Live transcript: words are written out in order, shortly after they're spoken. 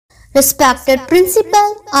Respected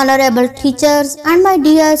principal, honorable teachers and my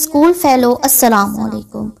dear school fellow, Assalamu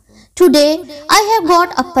alaikum. Today I have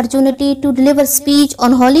got opportunity to deliver speech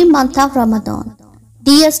on holy month of Ramadan.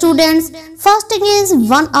 Dear students, fasting is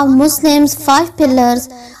one of Muslims' 5 pillars.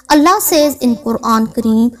 Allah says in Quran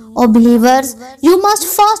Kareem, O believers, you must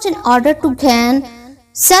fast in order to gain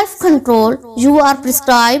self-control. You are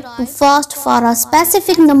prescribed to fast for a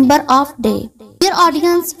specific number of days. Dear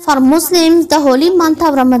audience, for Muslims, the holy month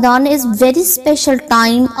of Ramadan is very special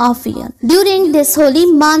time of year. During this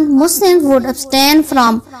holy month, Muslims would abstain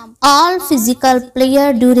from all physical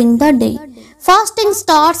pleasure during the day. Fasting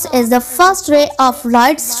starts as the first ray of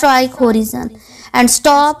light strike horizon and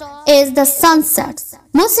stop as the sun sets.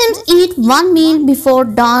 Muslims eat one meal before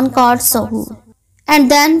dawn called Sahur, and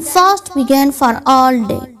then fast begin for all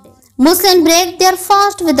day. Muslims break their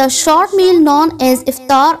fast with a short meal known as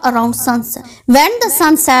iftar around sunset. When the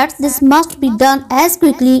sun sets, this must be done as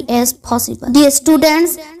quickly as possible. Dear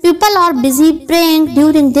students, people are busy praying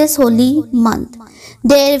during this holy month.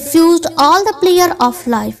 They refused all the pleasure of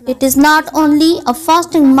life. It is not only a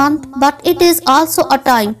fasting month, but it is also a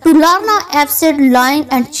time to learn a absurd lying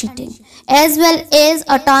and cheating, as well as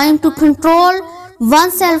a time to control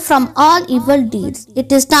oneself from all evil deeds.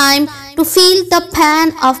 It is time to feel the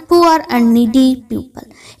pain of poor and needy people.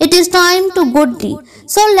 It is time to good deeds.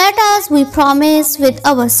 So let us we promise with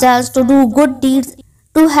ourselves to do good deeds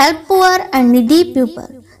to help poor and needy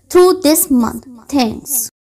people through this month. Thanks.